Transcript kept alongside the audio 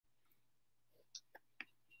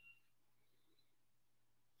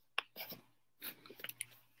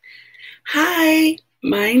Hi,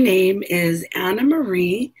 my name is Anna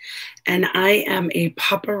Marie, and I am a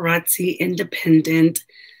paparazzi independent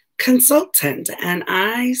consultant, and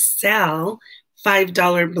I sell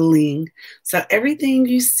 $5 bling. So everything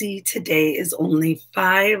you see today is only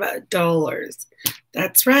 $5.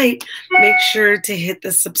 That's right. Make sure to hit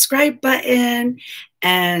the subscribe button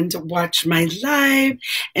and watch my live.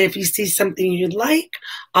 And if you see something you like,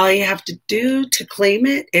 all you have to do to claim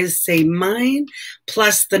it is say mine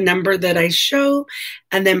plus the number that I show,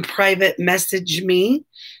 and then private message me.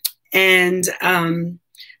 And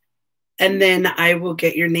then I will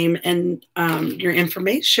get your name and your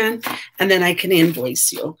information, and then I can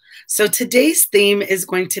invoice you. So today's theme is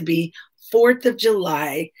going to be 4th of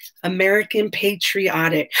July, American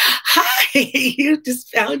Patriotic. Hi, you just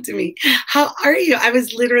found me. How are you? I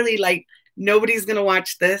was literally like, nobody's going to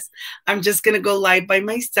watch this. I'm just going to go live by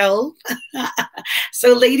myself.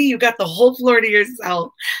 So lady, you got the whole floor to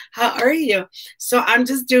yourself. How are you? So I'm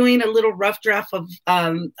just doing a little rough draft of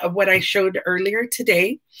what I showed earlier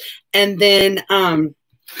today. And then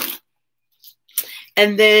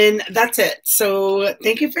that's it. So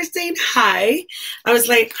thank you for saying hi. I was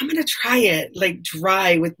like, I'm going to try it like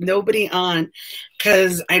dry with nobody on,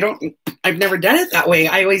 because I've never done it that way.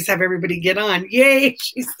 I always have everybody get on. Yay,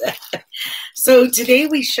 she said. So today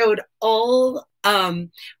we showed all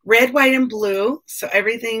red, white, and blue. So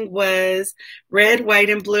everything was red, white,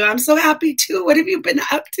 and blue. I'm so happy too. What have you been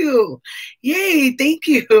up to? Yay, thank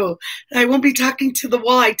you. I won't be talking to the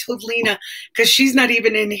wall. I told Lena, because she's not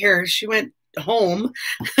even in here. She went home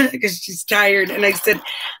because she's tired, and I said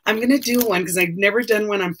I'm gonna do one because I've never done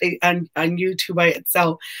one on YouTube by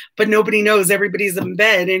itself, but nobody knows, everybody's in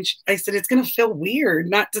bed, and I said it's gonna feel weird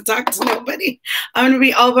not to talk to nobody. I'm gonna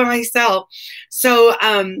be all by myself. So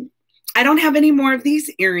I don't have any more of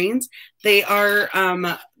these earrings. They are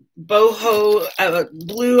boho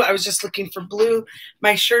blue. I was just looking for blue.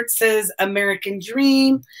 My shirt says American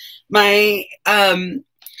Dream. My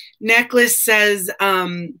necklace says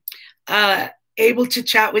able to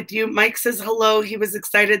chat with you. Mike says hello. He was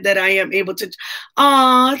excited that I am able to.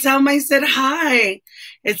 Aw, tell him I said hi.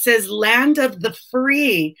 It says land of the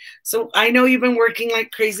free. So I know you've been working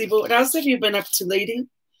like crazy, but what else have you been up to, lady?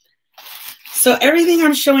 So everything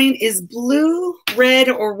I'm showing is blue, red,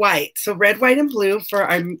 or white. So red, white, and blue for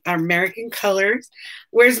our American colors.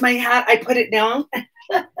 Where's my hat? I put it down.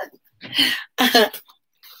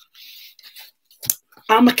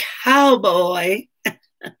 I'm a cowboy.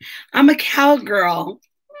 I'm a cowgirl.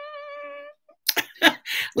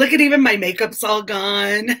 Look at, even my makeup's all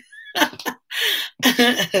gone.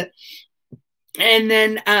 And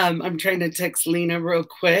then I'm trying to text Lena real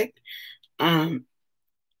quick. And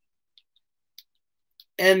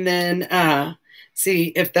then see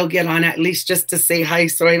if they'll get on at least just to say hi,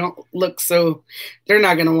 so I don't look so, they're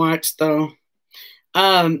not going to watch though.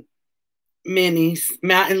 Minis,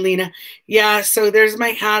 Matt and Lena. Yeah, so there's my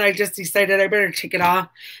hat. I just decided I better take it off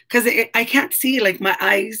because I can't see, like my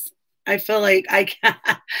eyes. I feel like I can't.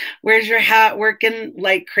 Where's your hat? Working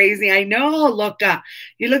like crazy. I know, Loca.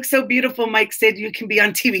 You look so beautiful. Mike said you can be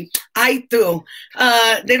on TV. I do.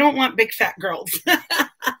 They don't want big fat girls.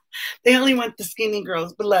 They only want the skinny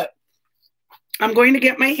girls. But look, I'm going to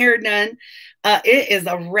get my hair done. It is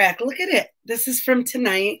a wreck. Look at it. This is from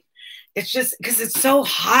tonight. It's just because it's so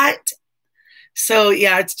hot. So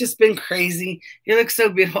yeah, it's just been crazy. You look so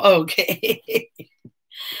beautiful. Okay.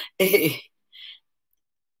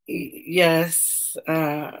 Yes.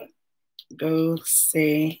 Go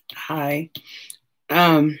say hi.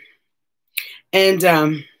 And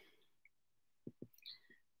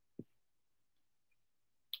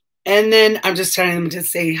then I'm just telling them to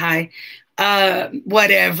say hi.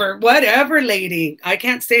 Whatever, lady. I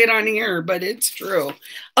can't say it on here, but it's true.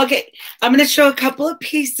 Okay, I'm going to show a couple of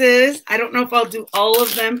pieces. I don't know if I'll do all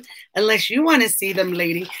of them unless you want to see them,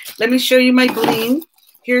 lady. Let me show you my bling.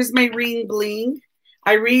 Here's my ring bling.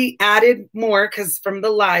 I re-added more because from the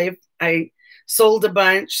live, I sold a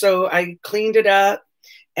bunch, so I cleaned it up,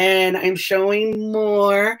 and I'm showing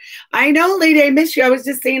more. I know, lady, I miss you. I was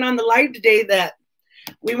just saying on the live today that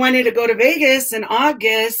we wanted to go to Vegas in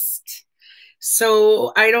August.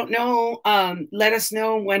 So I don't know. Let us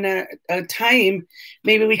know when a time.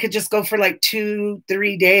 Maybe we could just go for like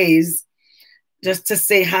 2-3 days just to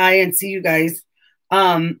say hi and see you guys.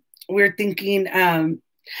 We're thinking,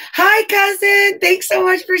 hi, cousin. Thanks so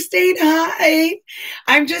much for staying. Hi.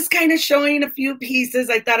 I'm just kind of showing a few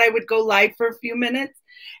pieces. I thought I would go live for a few minutes.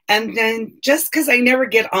 And then just because I never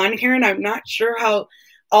get on here and I'm not sure how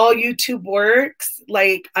all YouTube works,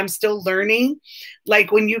 like I'm still learning.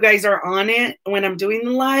 Like when you guys are on it, when I'm doing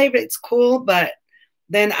the live, it's cool, but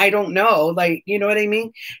then I don't know. Like, you know what I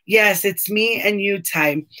mean? Yes, it's me and you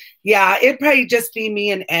time. Yeah, it'd probably just be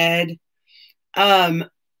me and Ed.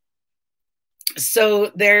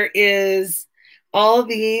 So there is all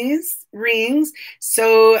these rings.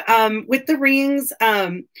 So with the rings,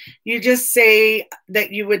 you just say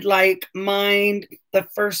that you would like mine, the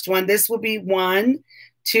first one. This will be 1,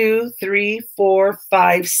 2, 3, 4,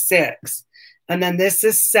 5, 6. And then this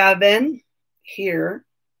is 7 here.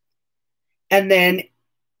 And then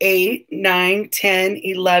 8, 9, 10,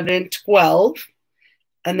 11, 12.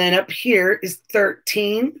 And then up here is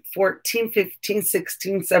 13, 14, 15,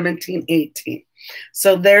 16, 17, 18.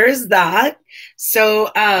 So there's that.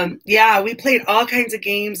 So, yeah, we played all kinds of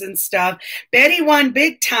games and stuff. Betty won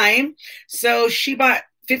big time. So she bought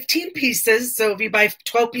 15 pieces. So if you buy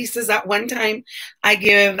 12 pieces at one time, I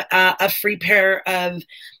give a free pair of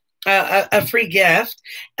a free gift.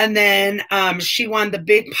 And then she won the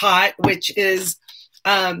big pot, which is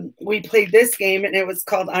we played this game and it was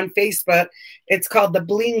called on Facebook. It's called the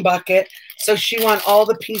Bling Bucket. So she won all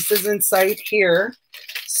the pieces inside here.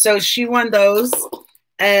 So she won those.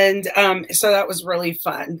 And so that was really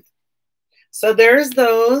fun. So there's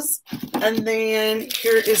those. And then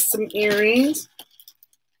here is some earrings.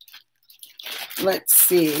 Let's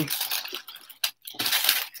see.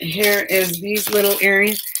 Here is these little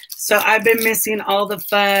earrings. So I've been missing all the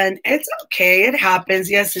fun. It's okay. It happens.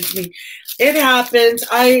 Yes, it's me. It happens.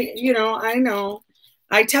 I know.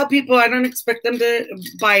 I tell people I don't expect them to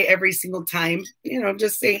buy every single time.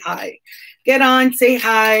 Just say hi. Get on, say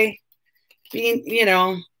hi. There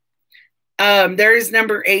is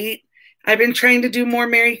number 8. I've been trying to do more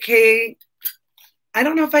Mary Kay. I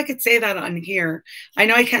don't know if I could say that on here. I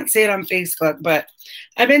know I can't say it on Facebook, but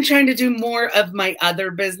I've been trying to do more of my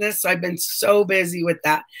other business. So I've been so busy with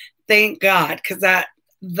that. Thank God, because that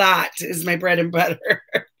is my bread and butter.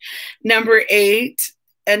 Number 8,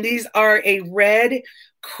 and these are a red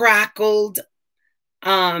crackled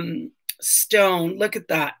stone. Look at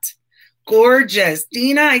that. Gorgeous.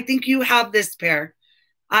 Dina, I think you have this pair.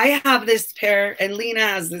 I have this pair, and Lena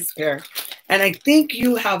has this pair. And I think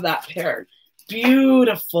you have that pair.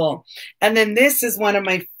 Beautiful. And then this is one of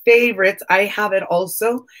my favorites. I have it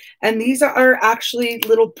also. And these are actually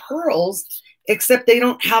little pearls, except they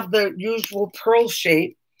don't have the usual pearl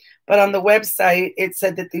shape. But on the website, it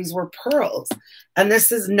said that these were pearls. And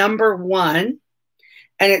this is number 1.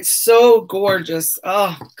 And it's so gorgeous.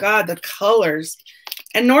 Oh, God, the colors.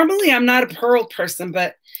 And normally I'm not a pearl person,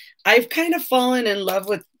 but I've kind of fallen in love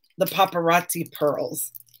with the Paparazzi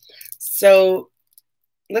pearls. So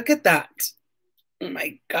look at that. Oh,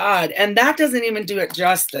 my God. And that doesn't even do it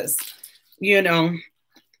justice, the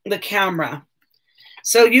camera.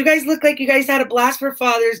 So you guys look like you guys had a blast for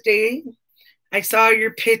Father's Day. I saw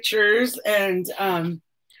your pictures, and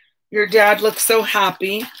your dad looks so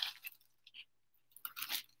happy.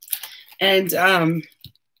 And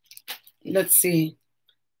let's see.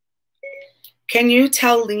 Can you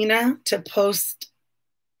tell Lena to post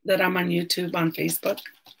that I'm on YouTube, on Facebook?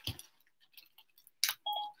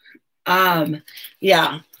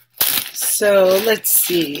 Yeah. So let's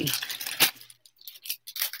see.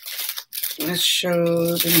 Let's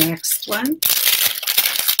show the next one.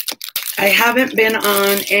 I haven't been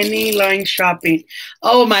on any line shopping.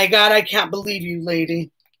 Oh my God, I can't believe you,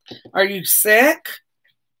 lady. Are you sick?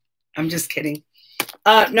 I'm just kidding.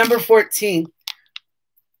 Number 14.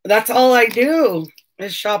 That's all I do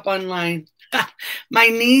is shop online. My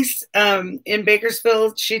niece in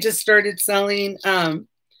Bakersfield, she just started selling, the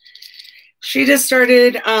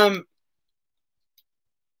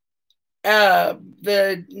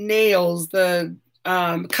nails, the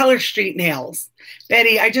Color Street nails.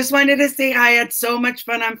 Betty, I just wanted to say hi. I had so much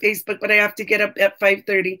fun on Facebook, but I have to get up at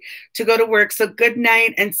 5:30 to go to work. So good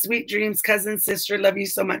night and sweet dreams, cousin, sister. Love you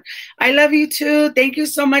so much. I love you too. Thank you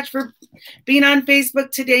so much for being on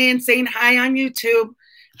Facebook today and saying hi on YouTube.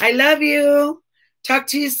 I love you. Talk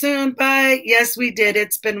to you soon. Bye. Yes, we did.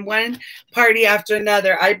 It's been one party after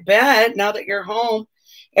another. I bet now that you're home,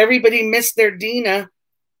 everybody missed their Dina.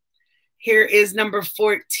 Here is number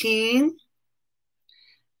 14.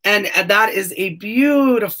 And that is a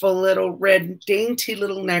beautiful little red, dainty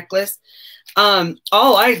little necklace. All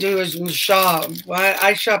I do is shop.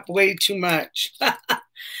 I shop way too much.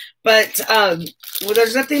 But well,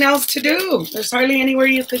 there's nothing else to do. There's hardly anywhere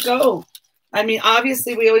you could go. I mean,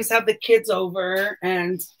 obviously, we always have the kids over,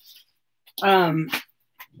 and then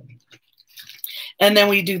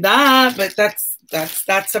we do that. But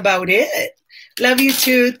that's about it. Love you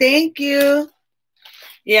too. Thank you.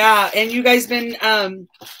 Yeah, and you guys been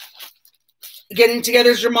getting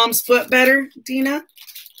together. Is your mom's foot better, Dina?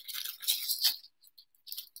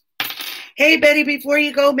 Hey, Betty, before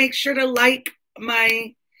you go, make sure to like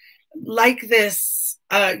this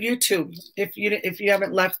YouTube if you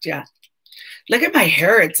haven't left yet. Look at my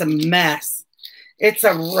hair. It's a mess. It's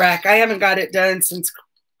a wreck. I haven't got it done since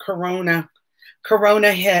Corona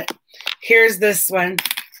hit. Here's this one.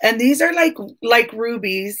 And these are like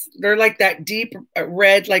rubies. They're like that deep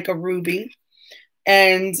red, like a ruby.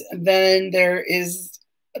 And then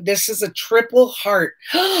this is a triple heart.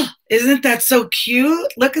 Isn't that so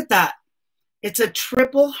cute? Look at that. It's a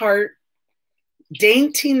triple heart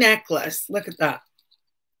dainty necklace. Look at that.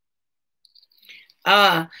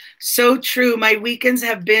 So true. My weekends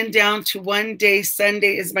have been down to one day.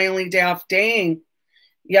 Sunday is my only day off. Dang.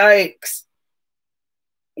 Yikes.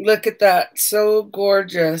 Look at that. So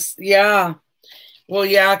gorgeous. Yeah. Well,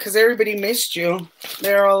 yeah, because everybody missed you.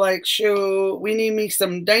 They're all like, shoot, we need me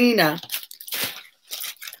some Dana.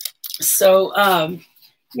 So,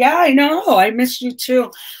 yeah, I know. I missed you too.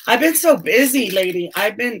 I've been so busy, lady.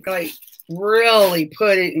 I've been like really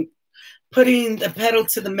putting the pedal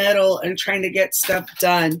to the metal and trying to get stuff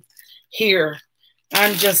done here.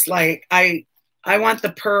 I'm just like, I want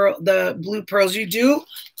the blue pearls. You do?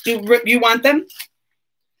 You want them?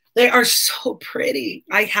 They are so pretty.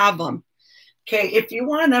 I have them. Okay, if you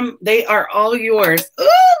want them, they are all yours.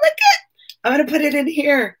 Oh, look at, I'm going to put it in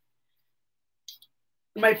here.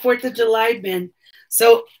 My 4th of July bin.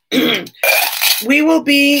 So we will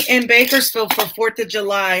be in Bakersfield for 4th of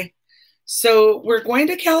July. So we're going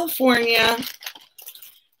to California.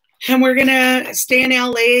 And we're going to stay in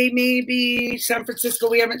LA, maybe San Francisco.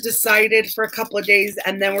 We haven't decided for a couple of days.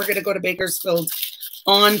 And then we're going to go to Bakersfield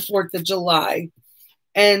on 4th of July.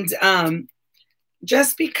 And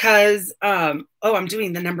just because, oh, I'm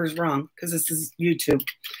doing the numbers wrong because this is YouTube.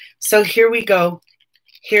 So here we go.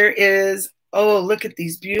 Here is, oh, look at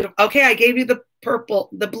these beautiful. Okay, I gave you the purple,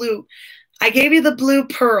 the blue. I gave you the blue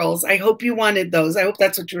pearls. I hope you wanted those. I hope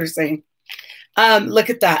that's what you were saying. Look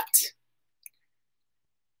at that.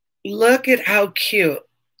 Look at how cute.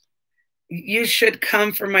 You should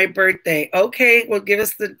come for my birthday. Okay, well, give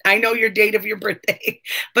us I know your date of your birthday,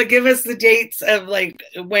 but give us the dates of like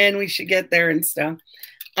when we should get there and stuff.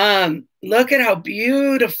 Look at how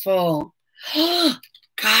beautiful.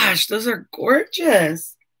 Gosh, those are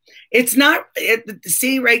gorgeous. It's not,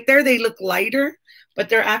 see right there, they look lighter, but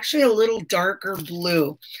they're actually a little darker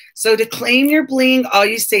blue. So to claim your bling, all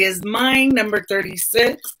you say is mine, number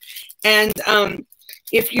 36. And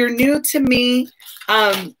if you're new to me,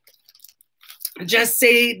 just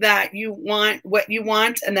say that you want what you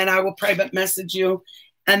want, and then I will private message you,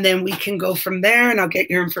 and then we can go from there, and I'll get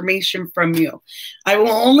your information from you. I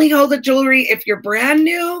will only hold the jewelry if you're brand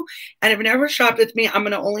new and have never shopped with me. I'm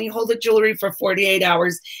going to only hold the jewelry for 48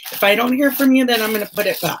 hours. If I don't hear from you, then I'm going to put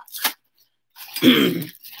it back.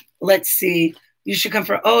 Let's see. You should come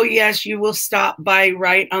for, oh, yes, you will stop by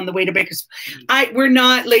right on the way to Bakersfield. We're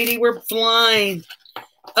not, lady. We're flying.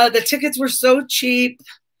 The tickets were so cheap.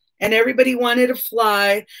 And everybody wanted to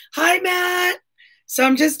fly. Hi, Matt. So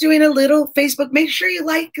I'm just doing a little Facebook. Make sure you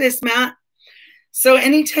like this, Matt. So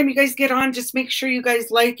anytime you guys get on, just make sure you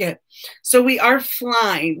guys like it. So we are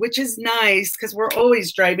flying, which is nice because we're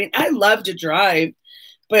always driving. I love to drive,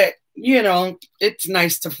 but, you know, it's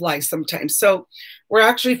nice to fly sometimes. So we're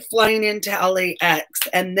actually flying into LAX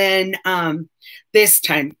and then this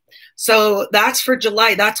time. So that's for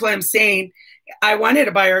July. That's what I'm saying. I wanted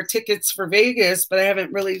to buy our tickets for Vegas, but I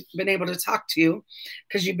haven't really been able to talk to you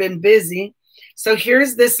because you've been busy. So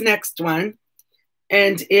here's this next one,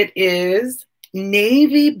 and it is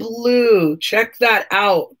navy blue. Check that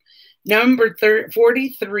out. Number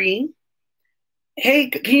 43. Hey,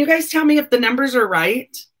 can you guys tell me if the numbers are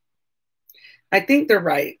right? I think they're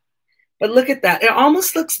right. But look at that. It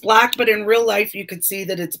almost looks black, but in real life, you could see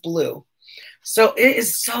that it's blue. So it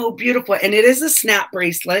is so beautiful. And it is a snap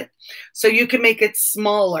bracelet. So you can make it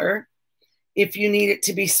smaller if you need it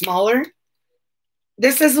to be smaller.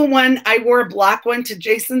 This is the one, I wore a black one to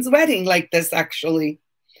Jason's wedding like this, actually.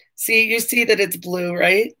 See, you see that it's blue,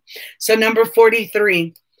 right? So number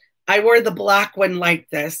 43, I wore the black one like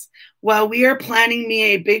this. Well, we are planning me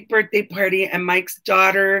a big birthday party and Mike's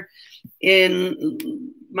daughter-in-law.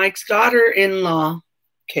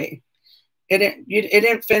 Okay. It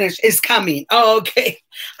didn't finish. It's coming. Oh, okay.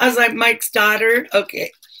 I was like, Mike's daughter.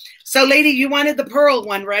 Okay. So, lady, you wanted the pearl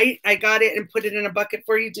one, right? I got it and put it in a bucket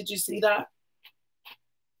for you. Did you see that?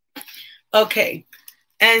 Okay.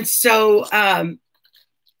 And so,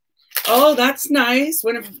 oh, that's nice.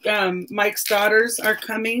 One of Mike's daughters are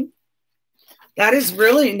coming. That is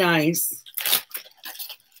really nice.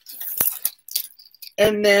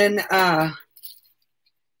 And then,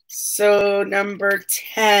 so number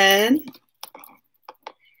 10.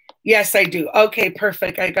 Yes, I do. Okay,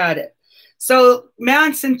 perfect. I got it. So,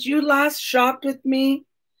 man, since you last shopped with me,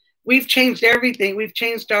 we've changed everything. We've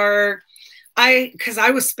changed because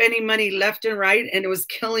I was spending money left and right and it was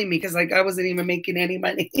killing me because like I wasn't even making any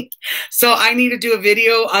money. So I need to do a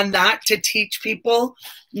video on that to teach people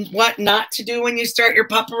what not to do when you start your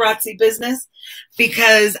paparazzi business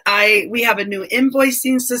because we have a new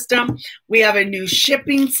invoicing system. We have a new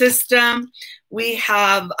shipping system. We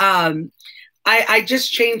have I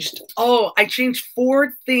just changed, I changed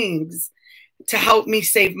 4 things to help me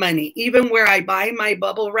save money. Even where I buy my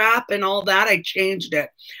bubble wrap and all that, I changed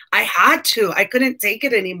it. I had to. I couldn't take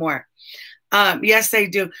it anymore. Yes, I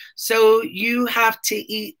do. So you have to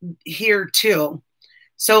eat here too.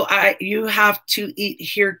 You have to eat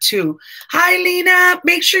here too. Hi, Lena.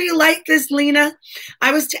 Make sure you like this, Lena.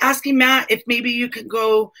 I was asking Matt if maybe you could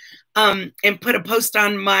go and put a post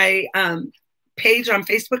on my page on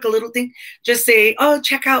Facebook, a little thing, just say, oh,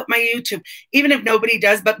 check out my YouTube, even if nobody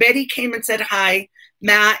does. But Betty came and said hi,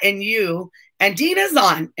 Matt and you, and Dina's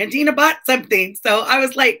on, and Dina bought something. So I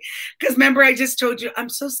was like, because remember, I just told you, I'm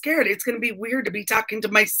so scared. It's going to be weird to be talking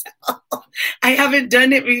to myself. I haven't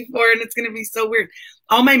done it before, and it's going to be so weird.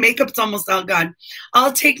 All my makeup's almost all gone.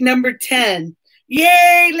 I'll take number 10.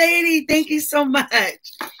 Yay, lady. Thank you so much.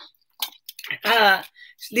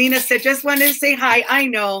 Lena said, just wanted to say hi. I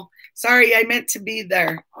know. Sorry, I meant to be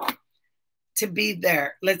there. To be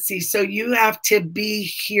there. Let's see. So you have to be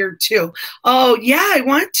here too. Oh, yeah, I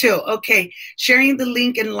want to. Okay. Sharing the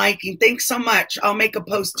link and liking. Thanks so much. I'll make a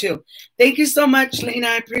post too. Thank you so much, Lena.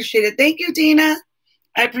 I appreciate it. Thank you, Dina.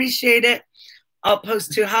 I appreciate it. I'll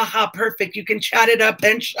post too. Haha, perfect. You can chat it up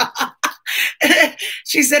and shop.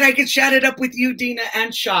 She said I could chat it up with you, Dina,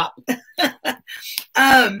 and shop.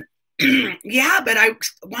 Yeah, but I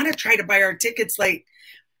want to try to buy our tickets like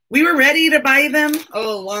we were ready to buy them.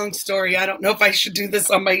 Oh, long story. I don't know if I should do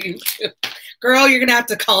this on my YouTube. Girl, you're going to have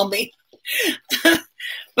to call me.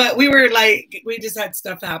 But we were like, we just had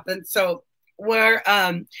stuff happen. So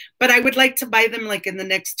but I would like to buy them like in the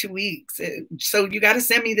next 2 weeks. So you got to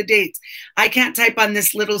send me the dates. I can't type on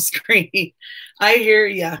this little screen. I hear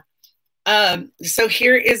ya. So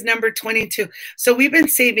here is number 22. So we've been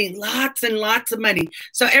saving lots and lots of money.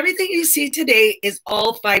 So everything you see today is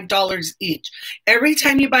all $5 each. Every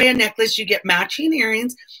time you buy a necklace, you get matching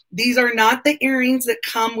earrings. These are not the earrings that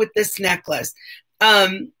come with this necklace.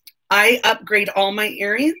 I upgrade all my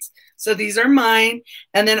earrings. So these are mine.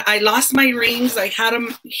 And then I lost my rings. I had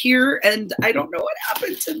them here and I don't know what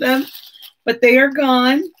happened to them, but they are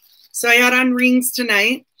gone. So I had on rings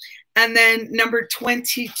tonight. And then number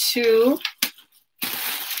 22.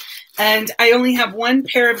 And I only have 1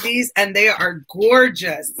 pair of these, and they are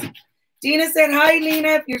gorgeous. Dina said, hi,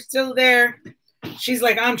 Lena, if you're still there. She's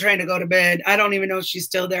like, I'm trying to go to bed. I don't even know if she's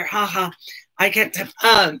still there. Haha. I can't.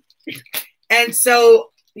 And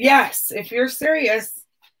so, yes, if you're serious,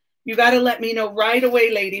 you got to let me know right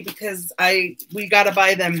away, lady, because we got to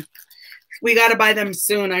buy them. We got to buy them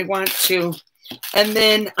soon. I want to. And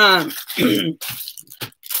then,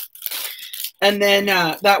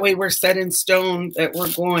 that way we're set in stone that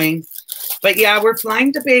we're going. But yeah, we're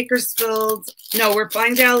flying to Bakersfield. No, we're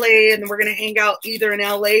flying to LA and we're going to hang out either in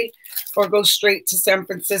LA or go straight to San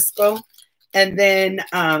Francisco and then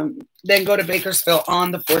go to Bakersfield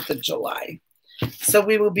on the 4th of July. So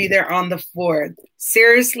we will be there on the 4th.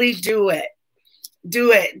 Seriously, do it.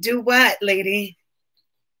 Do it. Do what, lady?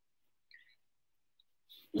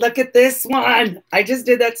 Look at this one. I just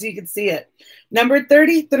did that so you can see it. Number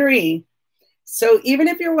 33. So even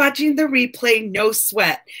if you're watching the replay, no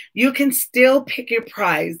sweat. You can still pick your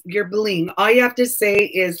prize, your bling. All you have to say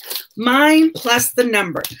is mine plus the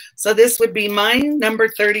number. So this would be mine, number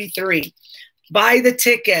 33. Buy the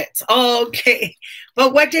tickets. Okay.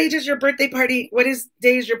 But what day is your birthday party? What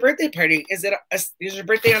day is your birthday party? Is your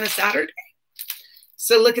birthday on a Saturday?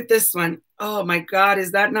 So look at this one. Oh my God.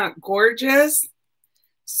 Is that not gorgeous?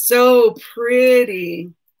 So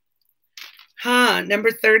pretty. Huh,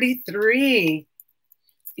 number 33.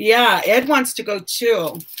 Yeah, Ed wants to go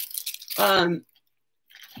too. Are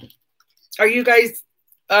you guys,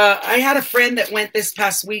 I had a friend that went this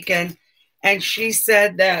past weekend and she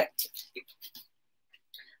said that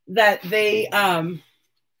they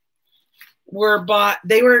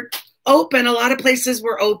they were open. A lot of places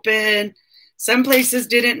were open. Some places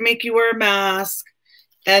didn't make you wear a mask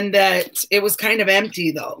and that it was kind of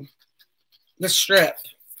empty though, the strip.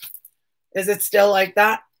 Is it still like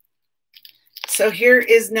that? So here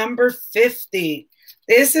is number 50.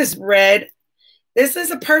 This is red. This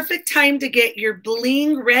is a perfect time to get your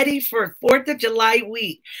bling ready for 4th of July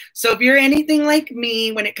week. So if you're anything like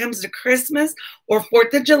me, when it comes to Christmas or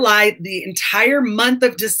 4th of July, the entire month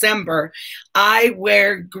of December, I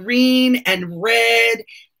wear green and red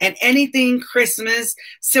and anything Christmas,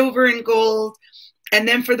 silver and gold. And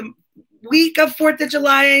then for the week of 4th of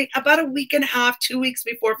July, about a week and a half, 2 weeks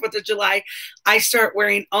before 4th of July, I start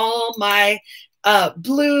wearing all my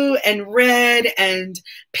blue and red and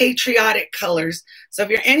patriotic colors. So if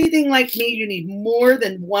you're anything like me, you need more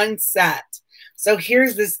than one set. So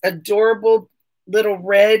here's this adorable little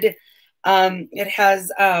red. It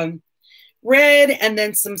has red and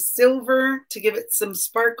then some silver to give it some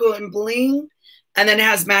sparkle and bling. And then it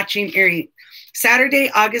has matching earring. Saturday,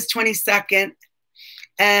 August 22nd.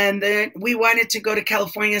 And then we wanted to go to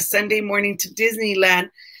California Sunday morning to Disneyland,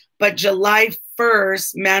 but July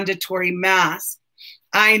 1st, mandatory mask.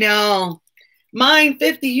 I know. Mine,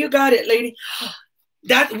 50, you got it, lady.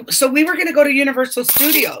 So we were going to go to Universal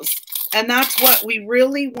Studios, and that's what we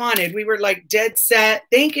really wanted. We were like dead set.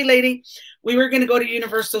 Thank you, lady. We were going to go to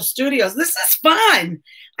Universal Studios. This is fun.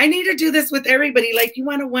 I need to do this with everybody. Like, you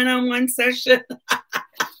want a one-on-one session?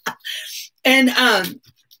 And,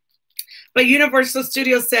 but Universal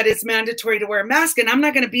Studios said it's mandatory to wear a mask, and I'm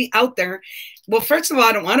not going to be out there. Well, first of all,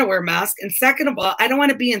 I don't want to wear a mask. And second of all, I don't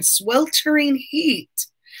want to be in sweltering heat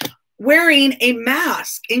wearing a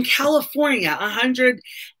mask in California,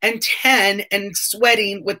 110 and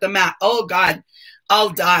sweating with the mask. Oh, God, I'll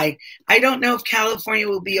die. I don't know if California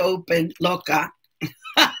will be open, loca.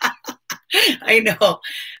 I know.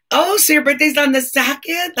 Oh, so your birthday's on the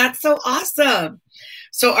 2nd? That's so awesome.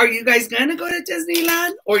 So are you guys going to go to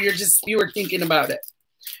Disneyland, or you were thinking about it?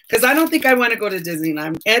 Because I don't think I want to go to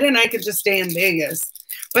Disneyland. Ed and I could just stay in Vegas.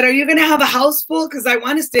 But are you going to have a house full? Because I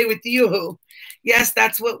want to stay with you. Yes,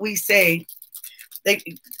 that's what we say.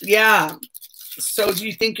 Yeah. So do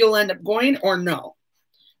you think you'll end up going or no?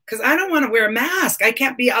 Because I don't want to wear a mask. I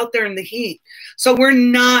can't be out there in the heat. So we're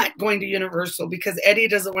not going to Universal because Eddie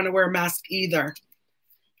doesn't want to wear a mask either.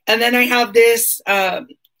 And then I have this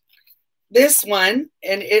one,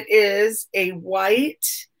 and it is a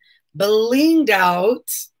white, blinged out.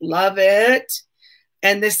 Love it.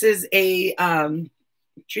 And this is a,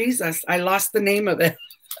 Jesus, I lost the name of it.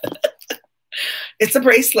 It's a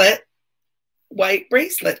bracelet, white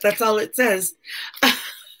bracelet. That's all it says.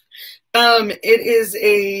 It is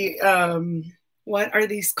a, what are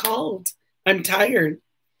these called? I'm tired.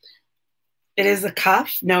 It is a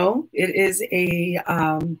cuff. No, it is a,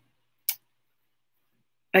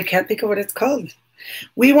 I can't think of what it's called.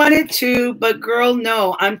 We wanted to, but girl,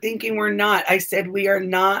 no, I'm thinking we're not. I said we are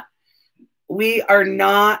not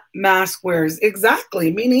mask wearers.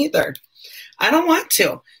 Exactly. Me neither. I don't want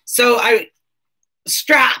to. So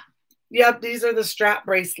strap. Yep. These are the strap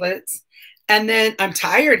bracelets. And then I'm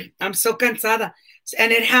tired. I'm so cansada.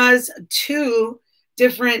 And it has 2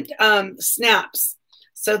 different snaps.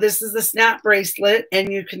 So this is the snap bracelet,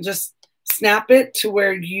 and you can just snap it to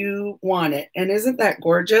where you want it. And isn't that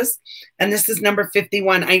gorgeous? And this is number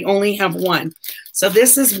 51. I only have one. So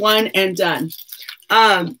this is one and done.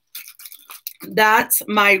 That's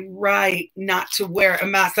my right not to wear a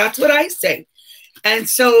mask. That's what I say. And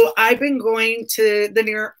so I've been going to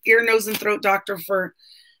the ear, nose, and throat doctor for,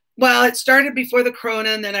 well, it started before the corona,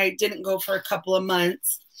 and then I didn't go for a couple of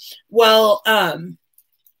months. Well,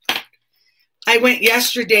 I went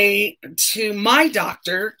yesterday to my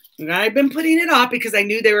doctor, and I've been putting it off because I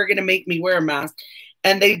knew they were going to make me wear a mask,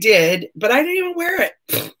 and they did, but I didn't even wear it.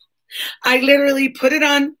 I literally put it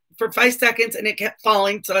on for 5 seconds, and it kept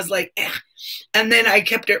falling, so I was like, eh. And then I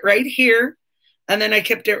kept it right here, and then I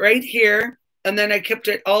kept it right here, and then I kept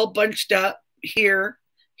it all bunched up here.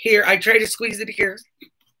 I tried to squeeze it here.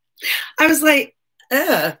 I was like,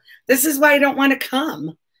 this is why I don't want to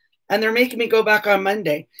come. And they're making me go back on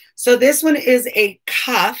Monday. So this one is a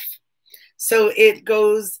cuff. So it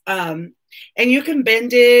goes, and you can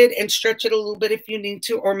bend it and stretch it a little bit if you need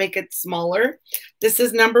to, or make it smaller. This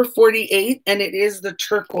is number 48, and it is the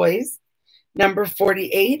turquoise. Number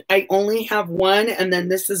 48. I only have one, and then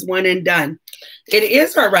this is one and done. It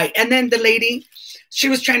is all right. And then the lady, she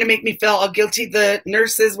was trying to make me feel all guilty. The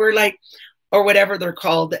nurses were like, or whatever they're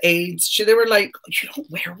called, the aides, they were like, you don't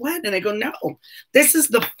wear one? And I go, no. This is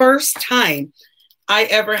the first time I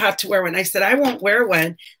ever have to wear one. I said, I won't wear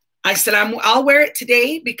one. I said, I'll wear it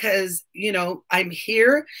today because, you know, I'm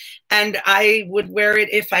here, and I would wear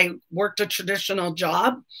it if I worked a traditional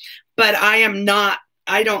job, but I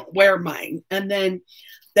don't wear mine. And then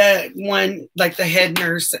the one, like the head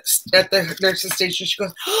nurse at the nurse's station, she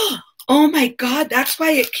goes, oh my God, that's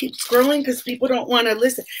why it keeps growing, because people don't want to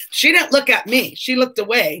listen. She didn't look at me. She looked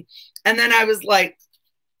away. And then I was like,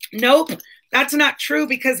 nope, that's not true,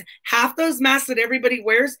 because half those masks that everybody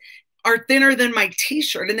wears are thinner than my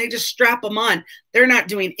t-shirt, and they just strap them on. They're not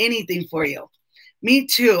doing anything for you. Me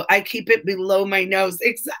too. I keep it below my nose.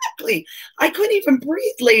 Exactly. I couldn't even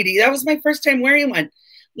breathe, lady. That was my first time wearing one.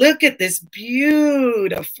 Look at this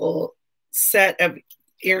beautiful set of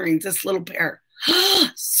earrings, this little pair.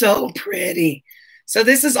 So pretty. So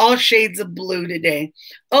this is all shades of blue today.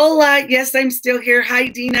 Hola, yes, I'm still here. Hi,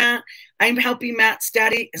 Dina. I'm helping Matt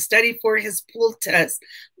study for his pool test.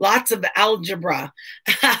 Lots of algebra.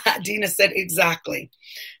 Dina said exactly.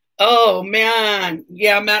 Oh, man.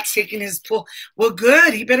 Yeah, Matt's taking his pool. Well,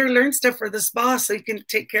 good. He better learn stuff for the spa so he can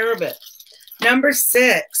take care of it. Number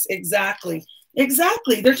 6. Exactly.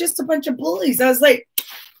 Exactly. They're just a bunch of bullies. I was like,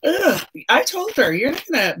 ugh. I told her, you're not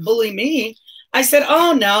going to bully me. I said,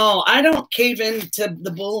 oh, no, I don't cave into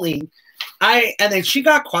the bullying. And then she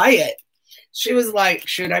got quiet. She was like,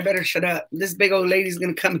 shoot, I better shut up. This big old lady's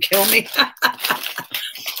going to come kill me.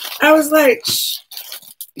 I was like, shh,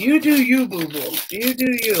 you do you, boo-boo. You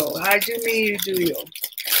do you. I do me, you do you.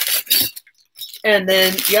 And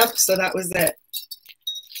then, yep, so that was it.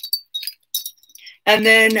 And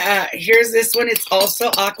then here's this one. It's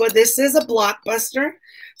also aqua. This is a blockbuster.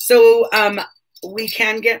 So we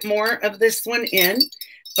can get more of this one in.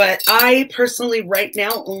 But I personally right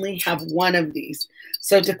now only have one of these.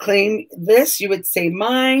 So to claim this, you would say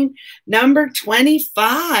mine, number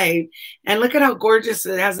 25. And look at how gorgeous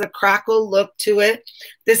it has, a crackle look to it.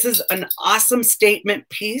 This is an awesome statement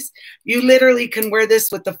piece. You literally can wear this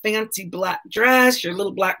with a fancy black dress, your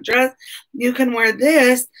little black dress. You can wear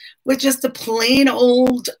this with just a plain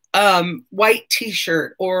old white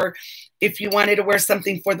t-shirt. Or if you wanted to wear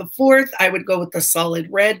something for the 4th, I would go with the solid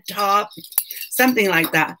red top. Something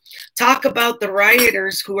like that. Talk about the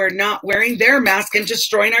rioters who are not wearing their mask and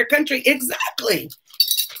destroying our country. Exactly.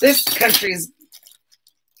 This country is,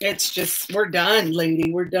 it's just, we're done,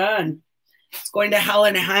 lady. We're done. It's going to hell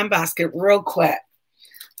in a handbasket real quick.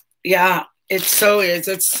 Yeah, it so is.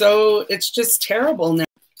 It's just terrible now.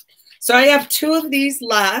 So I have 2 of these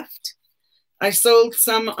left. I sold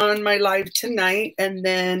some on my live tonight. And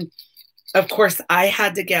then, of course, I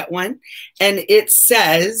had to get one. And it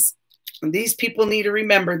says, these people need to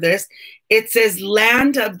remember this. It says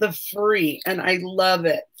land of the free, and I love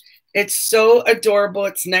it. It's so adorable.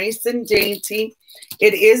 It's nice and dainty.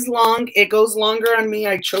 It is long. It goes longer on me.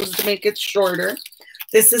 I chose to make it shorter.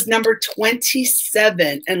 This is number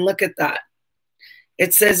 27, and look at that.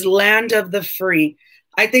 It says land of the free.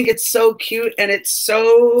 I think it's so cute, and it's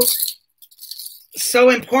so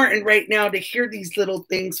important right now to hear these little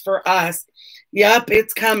things for us. Yep,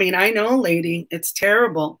 it's coming. I know, lady. It's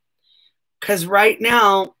terrible. Because right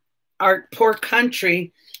now, our poor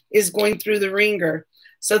country is going through the ringer.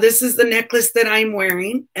 So this is the necklace that I'm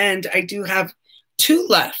wearing, and I do have 2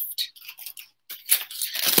 left.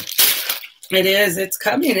 It is. It's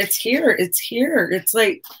coming. It's here. It's here. It's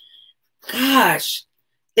like, gosh,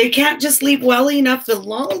 they can't just leave well enough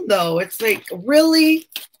alone, though. It's like, really?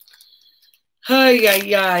 Ay,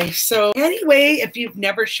 ay, ay. So anyway, if you've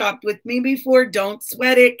never shopped with me before, don't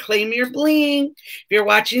sweat it. Claim your bling. If you're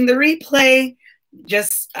watching the replay,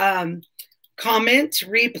 just comment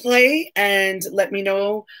replay and let me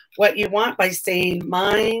know what you want by saying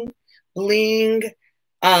mine, bling,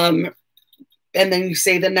 and then you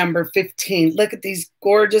say the number 15. Look at these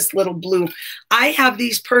gorgeous little blue. I have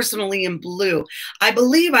these personally in blue. I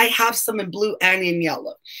believe I have some in blue and in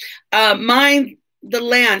yellow. Mine, the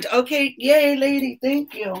land. Okay, yay, lady.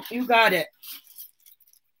 Thank you. You got it.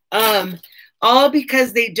 All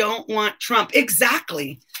because they don't want Trump.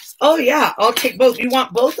 Exactly. Oh, yeah. I'll take both. You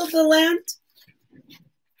want both of the land?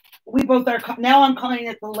 We both are. Now I'm calling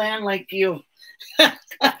it the land like you.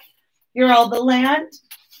 You're all the land?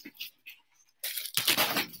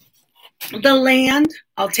 The land.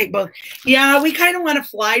 I'll take both. Yeah, we kind of want to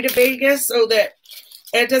fly to Vegas so that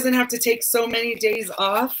it doesn't have to take so many days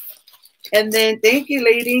off. And then, thank you,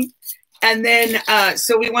 lady. And then,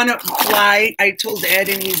 so we want to fly. I told Ed,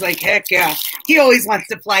 and he's like, heck yeah. He always wants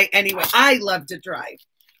to fly anyway. I love to drive.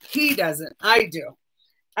 He doesn't. I do.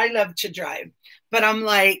 I love to drive. But I'm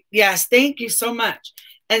like, yes, thank you so much.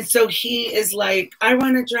 And so he is like, I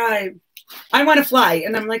want to drive. I want to fly.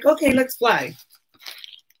 And I'm like, okay, let's fly.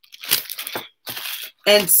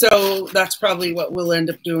 And so that's probably what we'll end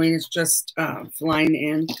up doing is just flying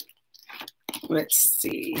in. Let's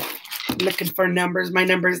see. I'm looking for numbers. My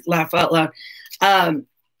numbers, laugh out loud.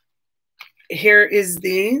 Here is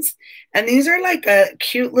these. And these are like a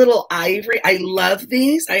cute little ivory. I love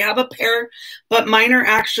these. I have a pair, but mine are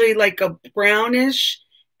actually like a brownish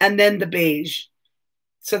and then the beige.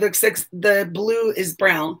 So the blue is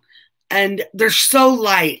brown. And they're so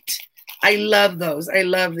light. I love those. I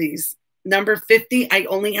love these. Number 50, I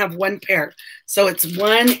only have one pair. So it's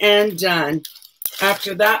one and done.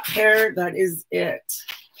 After that pair, that is it.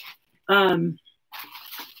 And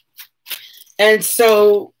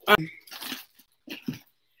so,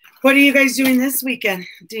 what are you guys doing this weekend,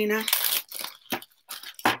 Dina?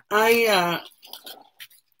 I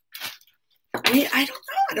don't know.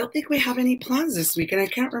 I don't think we have any plans this weekend. I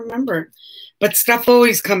can't remember. But stuff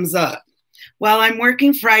always comes up. Well, I'm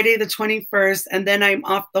working Friday the 21st, and then I'm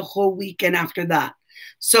off the whole weekend after that.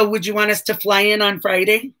 So would you want us to fly in on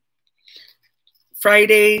Friday?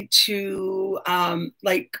 Friday to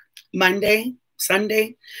like Monday,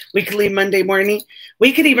 Sunday? We could leave Monday morning.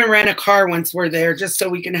 We could even rent a car once we're there just so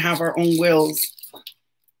we can have our own wheels.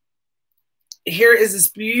 Here is this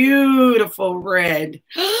beautiful red.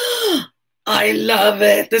 I love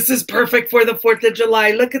it. This is perfect for the 4th of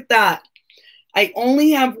July. Look at that. I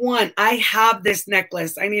only have one. I have this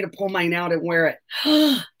necklace. I need to pull mine out and wear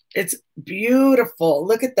it. It's beautiful.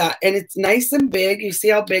 Look at that. And it's nice and big. You see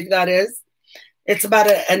how big that is? It's about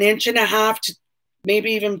an inch and a half to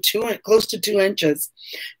maybe even close to 2 inches.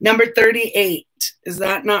 Number 38. Is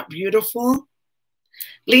that not beautiful?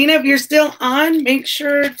 Lena, if you're still on, make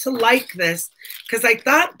sure to like this. Because I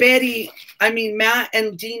thought Matt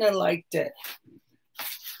and Dina liked it.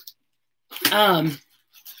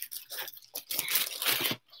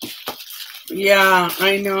 Yeah,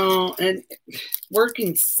 I know. And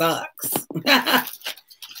working sucks.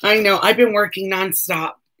 I know. I've been working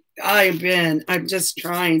nonstop. I'm just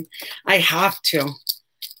trying. I have to.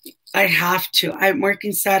 I'm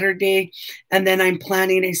working Saturday, and then I'm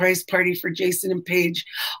planning a surprise party for Jason and Paige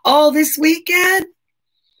all this weekend.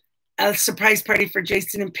 A surprise party for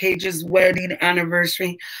Jason and Paige's wedding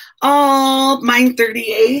anniversary. Oh, mine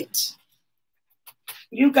 38.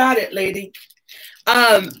 You got it, lady.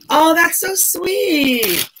 Oh, that's so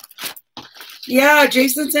sweet. Yeah,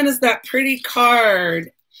 Jason sent us that pretty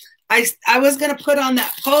card. I was going to put on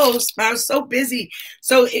that post, but I was so busy.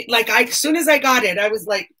 So as soon as I got it, I was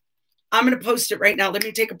like, I'm going to post it right now. Let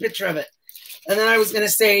me take a picture of it. And then I was going to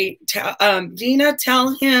say, Dina,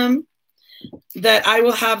 tell him that I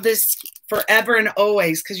will have this forever and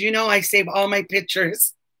always. Cause you know, I save all my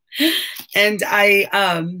pictures and I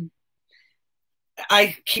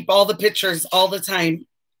keep all the pictures all the time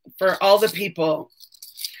for all the people.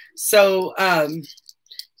 So,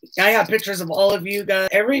 I have pictures of all of you guys,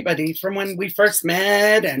 everybody from when we first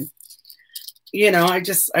met. And, you know, I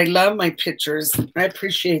love my pictures. I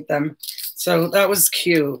appreciate them. So that was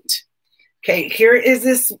cute. Okay. Here is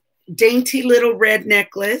this dainty little red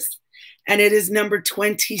necklace, and it is number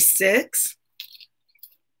 26.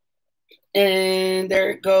 And there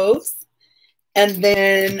it goes. And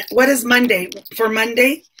then what is Monday? For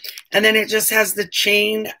Monday? And then it just has the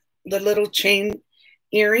chain, the little chain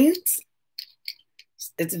earrings.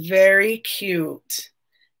 It's very cute.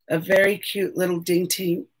 A very cute little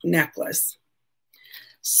dainty necklace.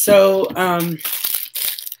 So,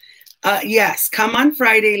 yes, come on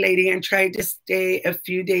Friday, lady, and try to stay a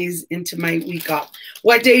few days into my week off.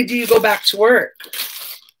 What day do you go back to work?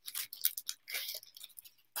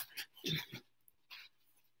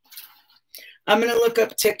 I'm going to look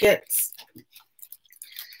up tickets.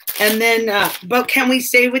 And then, but can we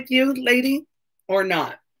stay with you, lady, or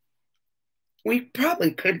not? We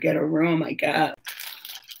probably could get a room, I guess.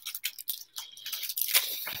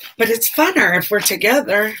 But it's funner if we're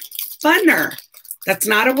together. Funner. That's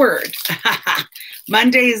not a word.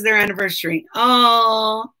 Monday is their anniversary.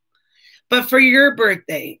 Oh, but for your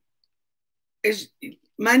birthday,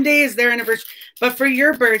 Monday is their anniversary. But for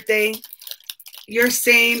your birthday, you're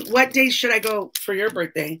saying, what day should I go for your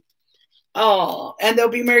birthday? Oh, and they'll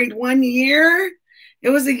be married 1 year? It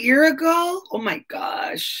was a year ago? Oh my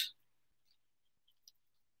gosh.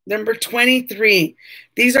 Number 23.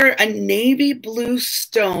 These are a navy blue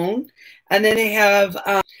stone. And then they have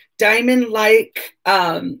diamond-like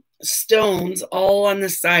stones all on the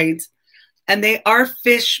sides. And they are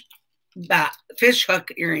fish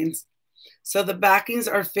hook earrings. So the backings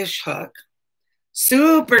are fish hook.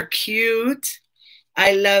 Super cute.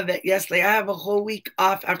 I love it. Yes, I have a whole week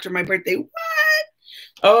off after my birthday. What?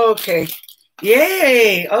 Okay.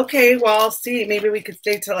 Yay. Okay, well, I'll see. Maybe we could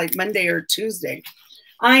stay till like Monday or Tuesday.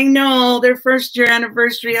 I know, their first year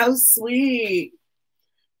anniversary. How sweet.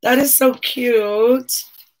 That is so cute.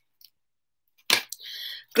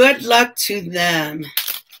 Good luck to them.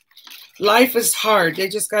 Life is hard. They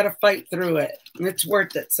just got to fight through it. It's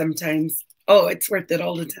worth it sometimes. Oh, it's worth it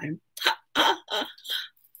all the time.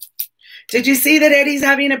 Did you see that Eddie's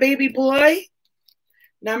having a baby boy?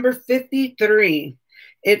 Number 53.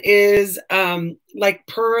 It is like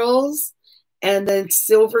pearls and then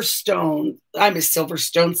silver stone. I'm a silver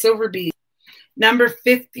stone, silver bead. Number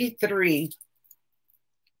 53.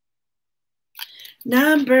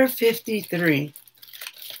 Number 53.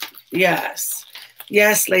 Yes.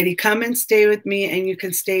 Yes, lady. Come and stay with me, and you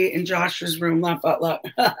can stay in Josh's room. Laugh out loud.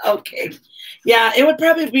 Okay. Yeah, it would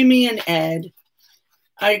probably be me and Ed.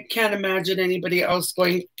 I can't imagine anybody else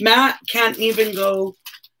going. Matt can't even go.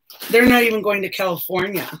 They're not even going to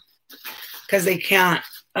California because they can't.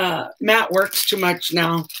 Matt works too much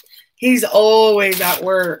now. He's always at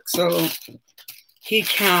work, so he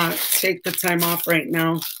can't take the time off right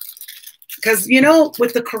now. Because, you know,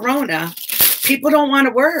 with the corona, people don't want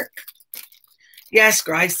to work. Yes,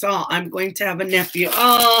 girl, I saw. I'm going to have a nephew.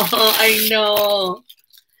 Oh, I know.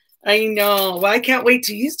 I know. Well, I can't wait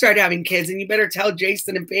till you start having kids, and you better tell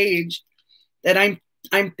Jason and Paige that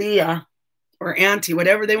I'm Thea or Auntie,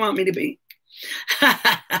 whatever they want me to be.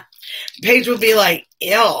 Paige will be like,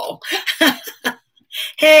 ew.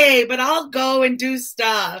 Hey, but I'll go and do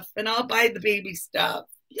stuff, and I'll buy the baby stuff.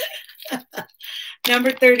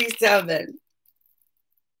 Number 37.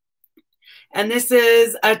 And this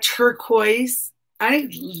is a turquoise. I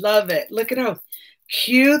love it. Look at how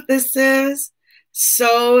cute this is.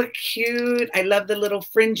 So cute. I love the little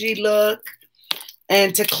fringy look.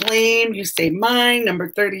 And to claim, you say mine,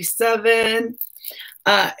 number 37.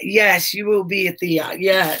 Yes, you will be a Thea.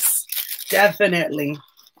 Yes, definitely.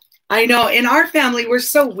 I know. In our family, we're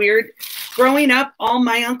so weird. Growing up, all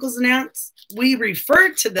my uncles and aunts, we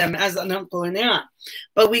referred to them as an uncle and aunt,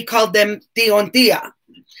 but we called them Tío and Tía.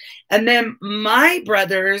 And then my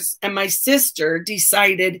brothers and my sister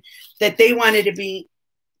decided that they wanted to be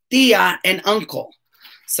Tía and uncle.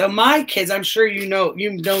 So my kids, I'm sure you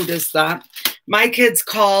noticed that. My kids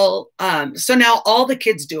call, so now all the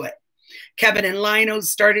kids do it. Kevin and Lino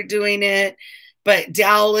started doing it, but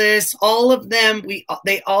Dallas, all of them,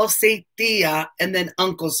 they all say Tía and then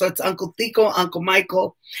uncle. So it's Uncle Tico, Uncle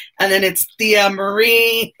Michael, and then it's Tía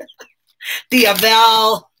Marie, Tía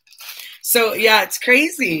Val. So yeah, it's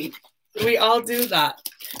crazy. We all do that.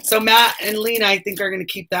 So Matt and Lena, I think, are going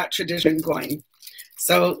to keep that tradition going.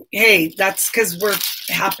 So, hey, that's because we're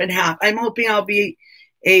half and half. I'm hoping I'll be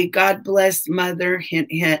a God bless mother, hint,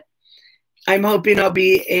 hint. I'm hoping I'll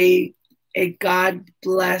be a God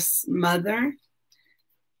bless mother.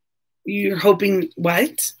 You're hoping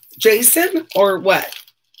what? Jason or what?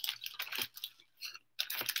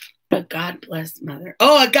 A God bless mother.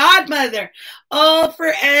 Oh, a godmother. Oh,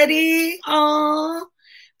 for Eddie. Oh,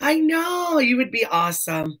 I know. You would be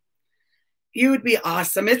awesome. You would be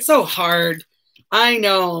awesome. It's so hard. I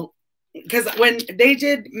know. Because when they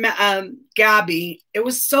did Gabby, it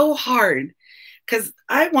was so hard. Because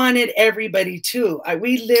I wanted everybody too.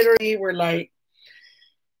 We literally were like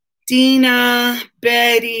Dina,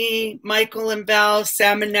 Betty, Michael and Val,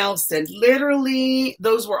 Sam and Nelson. Literally,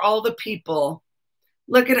 those were all the people.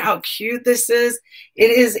 Look at how cute this is.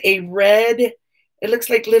 It is a red. It looks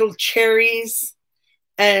like little cherries.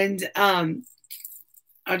 And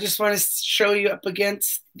I just want to show you up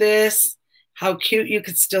against this, how cute you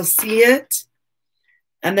could still see it.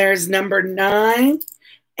 And there's number 9.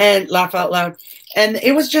 And laugh out loud. And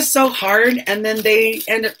it was just so hard. And then they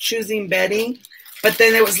end up choosing Betty. But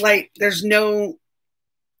then it was like, there's no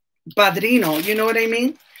padrino. You know what I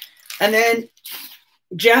mean? And then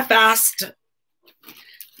Jeff asked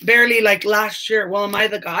barely like last year, well, am I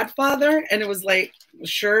the godfather? And it was like,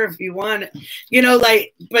 sure, if you want. You know,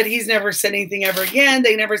 like, but he's never said anything ever again.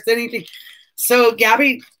 They never said anything. So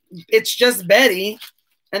Gabby, it's just Betty.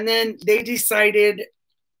 And then they decided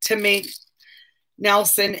to make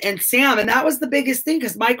Nelson and Sam. And that was the biggest thing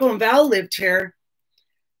because Michael and Val lived here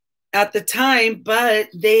at the time, but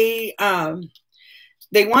they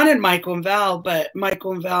wanted Michael and Val, but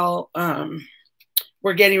Michael and Val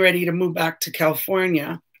were getting ready to move back to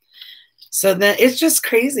California. So then it's just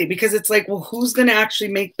crazy because it's like, well, who's going to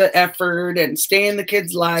actually make the effort and stay in the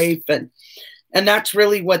kid's life? And that's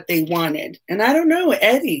really what they wanted. And I don't know,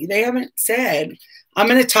 Eddie, they haven't said. I'm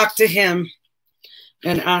going to talk to him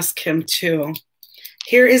and ask him too.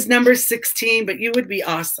 Here is number 16, but you would be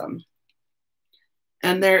awesome.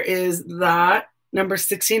 And there is that, number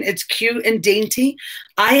 16. It's cute and dainty.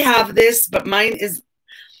 I have this, but mine is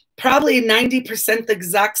probably 90% the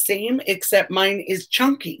exact same, except mine is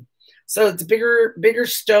chunky. So it's bigger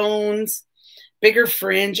stones, bigger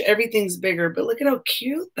fringe. Everything's bigger. But look at how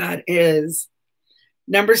cute that is.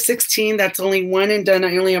 Number 16, that's only one and done.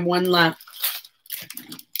 I only have one left.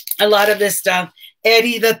 A lot of this stuff.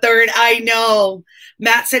 Eddie the third, I know.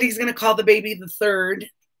 Matt said he's going to call the baby the third.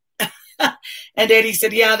 And Eddie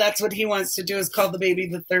said, yeah, that's what he wants to do, is call the baby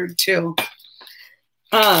the third too.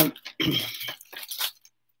 Um,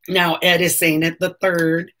 now Ed is saying it, the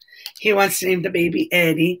third. He wants to name the baby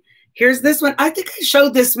Eddie. Here's this one. I think I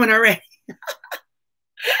showed this one already.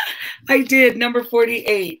 I did, number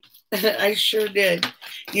 48. I sure did.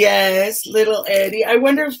 Yes, little Eddie. I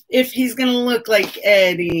wonder if he's going to look like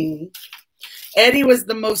Eddie. Eddie was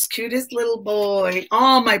the most cutest little boy.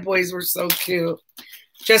 All my boys were so cute.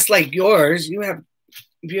 Just like yours. You have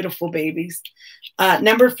beautiful babies.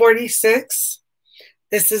 Number 46.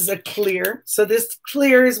 This is a clear. So this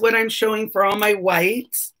clear is what I'm showing for all my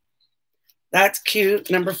whites. That's cute.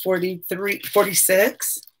 Number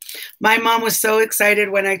 46. My mom was so excited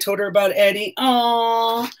when I told her about Eddie.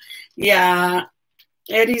 Oh, yeah.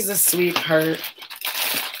 Eddie's a sweetheart.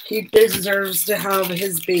 He deserves to have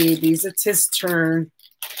his babies. It's his turn.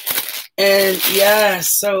 And yeah,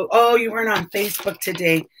 so, oh, you weren't on Facebook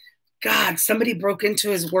today. God, somebody broke into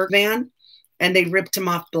his work van and they ripped him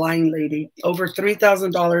off blind, lady. Over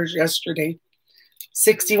 $3,000 yesterday.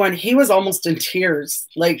 61. He was almost in tears.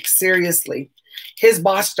 Like, seriously. His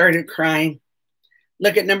boss started crying.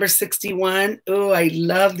 Look at number 61. Oh, I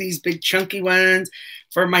love these big chunky ones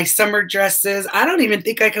for my summer dresses. I don't even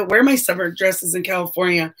think I could wear my summer dresses in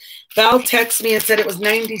California. Val texted me and said it was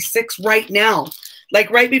 96 right now. Like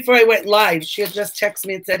right before I went live, she had just texted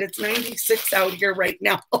me and said it's 96 out here right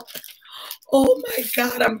now. Oh my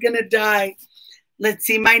God, I'm going to die. Let's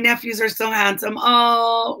see. My nephews are so handsome.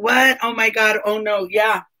 Oh, what? Oh my God. Oh no.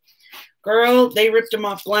 Yeah. Girl, they ripped him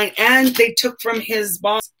off blind and they took from his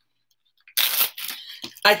boss.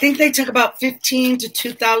 I think they took about $1,500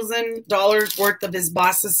 to $2,000 worth of his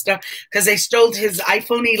boss's stuff because they stole his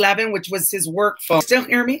iPhone 11, which was his work phone. Still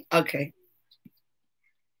hear me? Okay.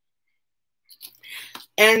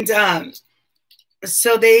 And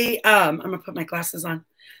so they, I'm going to put my glasses on.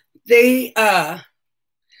 They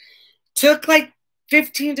took like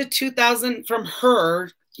 $1,500 to $2,000 from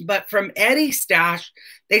her, but from Eddie's stash,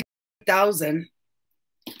 they took $1,000.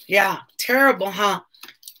 Yeah, terrible, huh?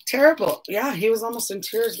 Terrible. Yeah, he was almost in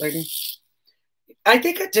tears, lady. I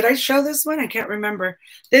think, did I show this one? I can't remember.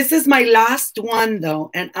 This is my last one,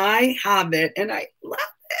 though, and I have it, and I love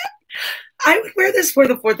it. I would wear this for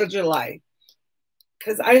the 4th of July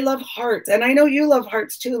because I love hearts, and I know you love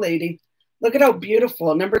hearts too, lady. Look at how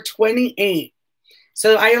beautiful. Number 28.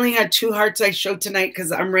 So I only had 2 hearts I showed tonight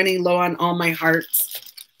because I'm running low on all my hearts.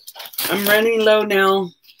 I'm running low now.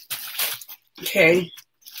 Okay.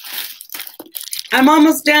 I'm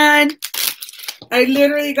almost done. I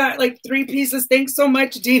literally got like 3 pieces. Thanks so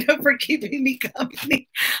much, Dina, for keeping me company.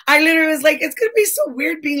 I literally was like, it's going to be so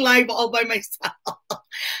weird being live all by myself.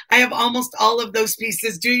 I have almost all of those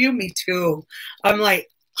pieces. Do you? Me too. I'm like,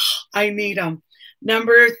 I need them.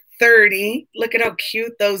 Number 30. Look at how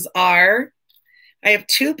cute those are. I have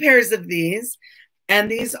 2 pairs of these,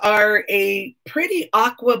 and these are a pretty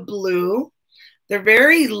aqua blue. They're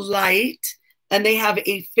very light. And they have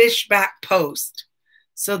a fishback post.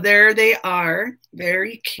 So there they are.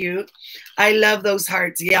 Very cute. I love those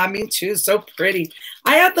hearts. Yeah, me too. So pretty.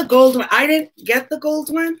 I had the gold one. I didn't get the gold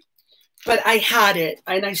one, but I had it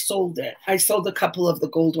and I sold it. I sold a couple of the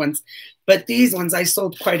gold ones. But these ones, I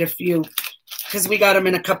sold quite a few because we got them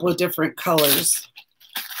in a couple of different colors.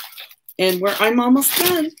 And I'm almost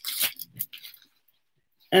done.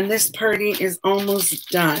 And this party is almost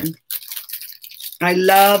done. I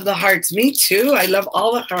love the hearts. Me too. I love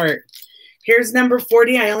all the heart. Here's number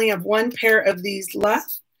 40. I only have 1 pair of these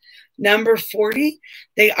left. Number 40.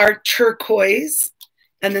 They are turquoise.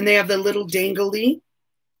 And then they have the little dangly.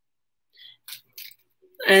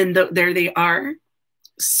 And there they are.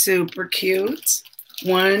 Super cute.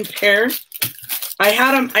 1 pair. I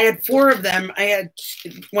had 4 of them.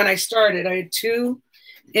 When I started, I had 2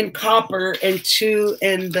 in copper and 2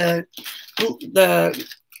 in the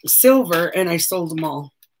silver, and I sold them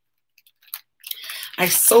all. I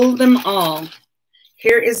sold them all.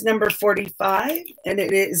 Here is number 45, and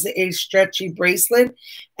it is a stretchy bracelet,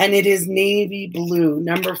 and it is navy blue,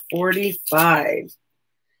 number 45.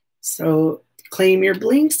 So claim your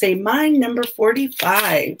bling, say mine, number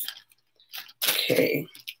 45. Okay.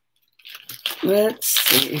 Let's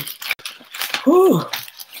see. Whew.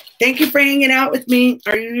 Thank you for hanging out with me.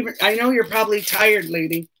 I know you're probably tired,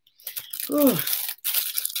 lady. Whew.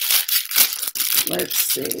 Let's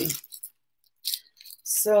see.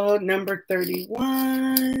 So number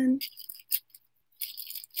 31.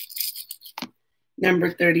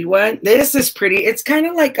 Number 31. This is pretty. It's kind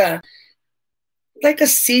of like a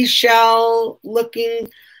seashell looking.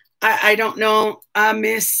 I don't know. I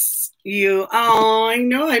miss you. Oh, I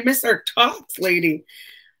know. I miss our talks, lady.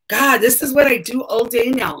 God, this is what I do all day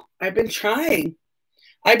now. I've been trying.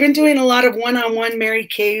 I've been doing a lot of one-on-one Mary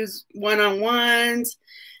Kay's one-on-ones.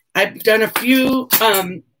 I've done a few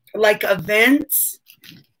like events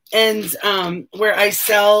and where I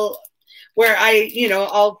sell, where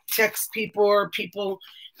I'll text people or people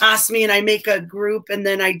ask me and I make a group, and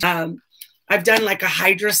then I've done like a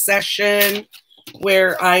Hydra session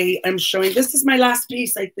where I am showing, this is my last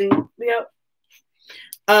piece, I think.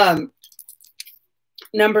 Yep.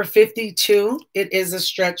 Number 52, it is a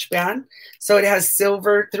stretch band. So it has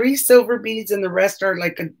 3 silver beads, and the rest are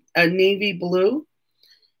like a navy blue.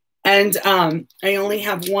 And I only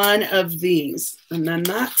have one of these, and then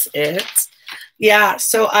that's it. Yeah,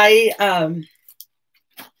 so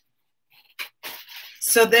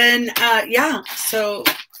so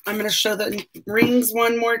I'm going to show the rings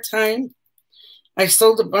one more time. I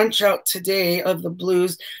sold a bunch out today of the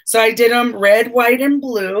blues. So I did them red, white, and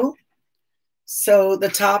blue. So the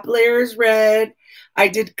top layer is red. I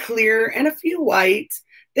did clear and a few white.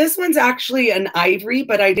 This one's actually an ivory,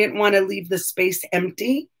 but I didn't want to leave the space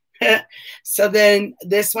empty. So then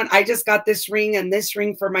this one, I just got this ring and this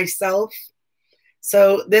ring for myself.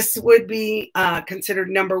 So this would be considered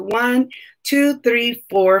number 1, 2, 3,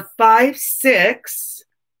 4, 5, 6.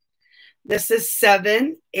 This is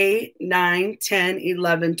 7, 8, 9, 10,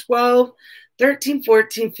 11, 12, 13,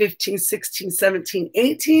 14, 15, 16, 17,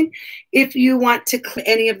 18. If you want to click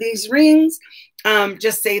any of these rings,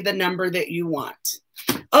 just say the number that you want.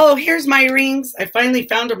 Oh, here's my rings. I finally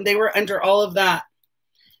found them. They were under all of that.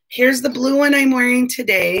 Here's the blue one I'm wearing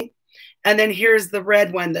today. And then here's the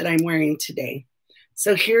red one that I'm wearing today.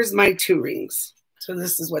 So here's my 2 rings. So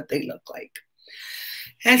this is what they look like.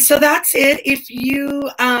 And so that's it. If you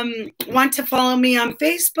want to follow me on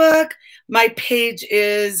Facebook, my page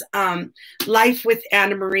is Life with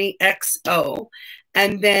Anna Marie XO.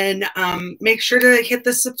 And then make sure to hit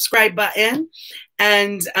the subscribe button.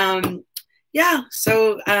 And yeah,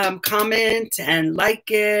 so comment and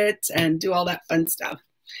like it and do all that fun stuff.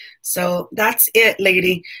 So that's it,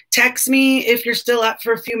 lady. Text me if you're still up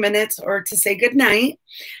for a few minutes or to say goodnight.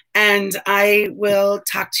 And I will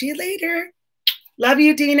talk to you later. Love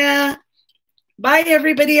you, Dina. Bye,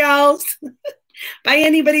 everybody else. Bye,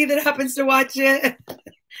 anybody that happens to watch it.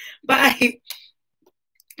 Bye.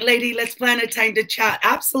 Lady, let's plan a time to chat.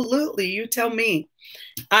 Absolutely. You tell me.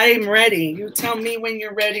 I'm ready. You tell me when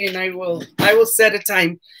you're ready, and I will set a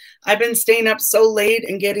time. I've been staying up so late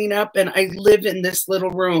and getting up, and I live in this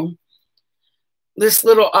little room. This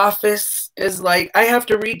little office is like, I have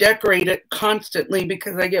to redecorate it constantly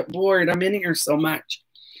because I get bored. I'm in here so much.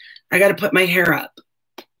 I got to put my hair up.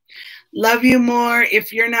 Love you more.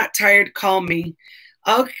 If you're not tired, call me.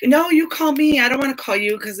 Oh, no, you call me. I don't want to call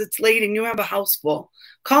you because it's late and you have a house full.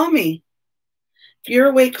 Call me. If you're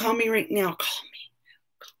awake, call me right now. Call me.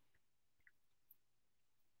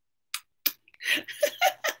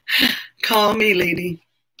 Call me, lady.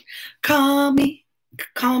 Call me.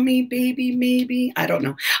 Call me, baby, maybe. I don't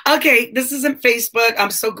know. Okay, this isn't Facebook. I'm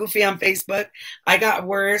so goofy on Facebook. I got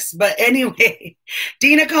worse. But anyway,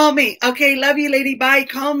 Dina, call me. Okay, love you, lady. Bye.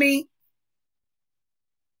 Call me.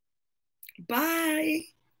 Bye.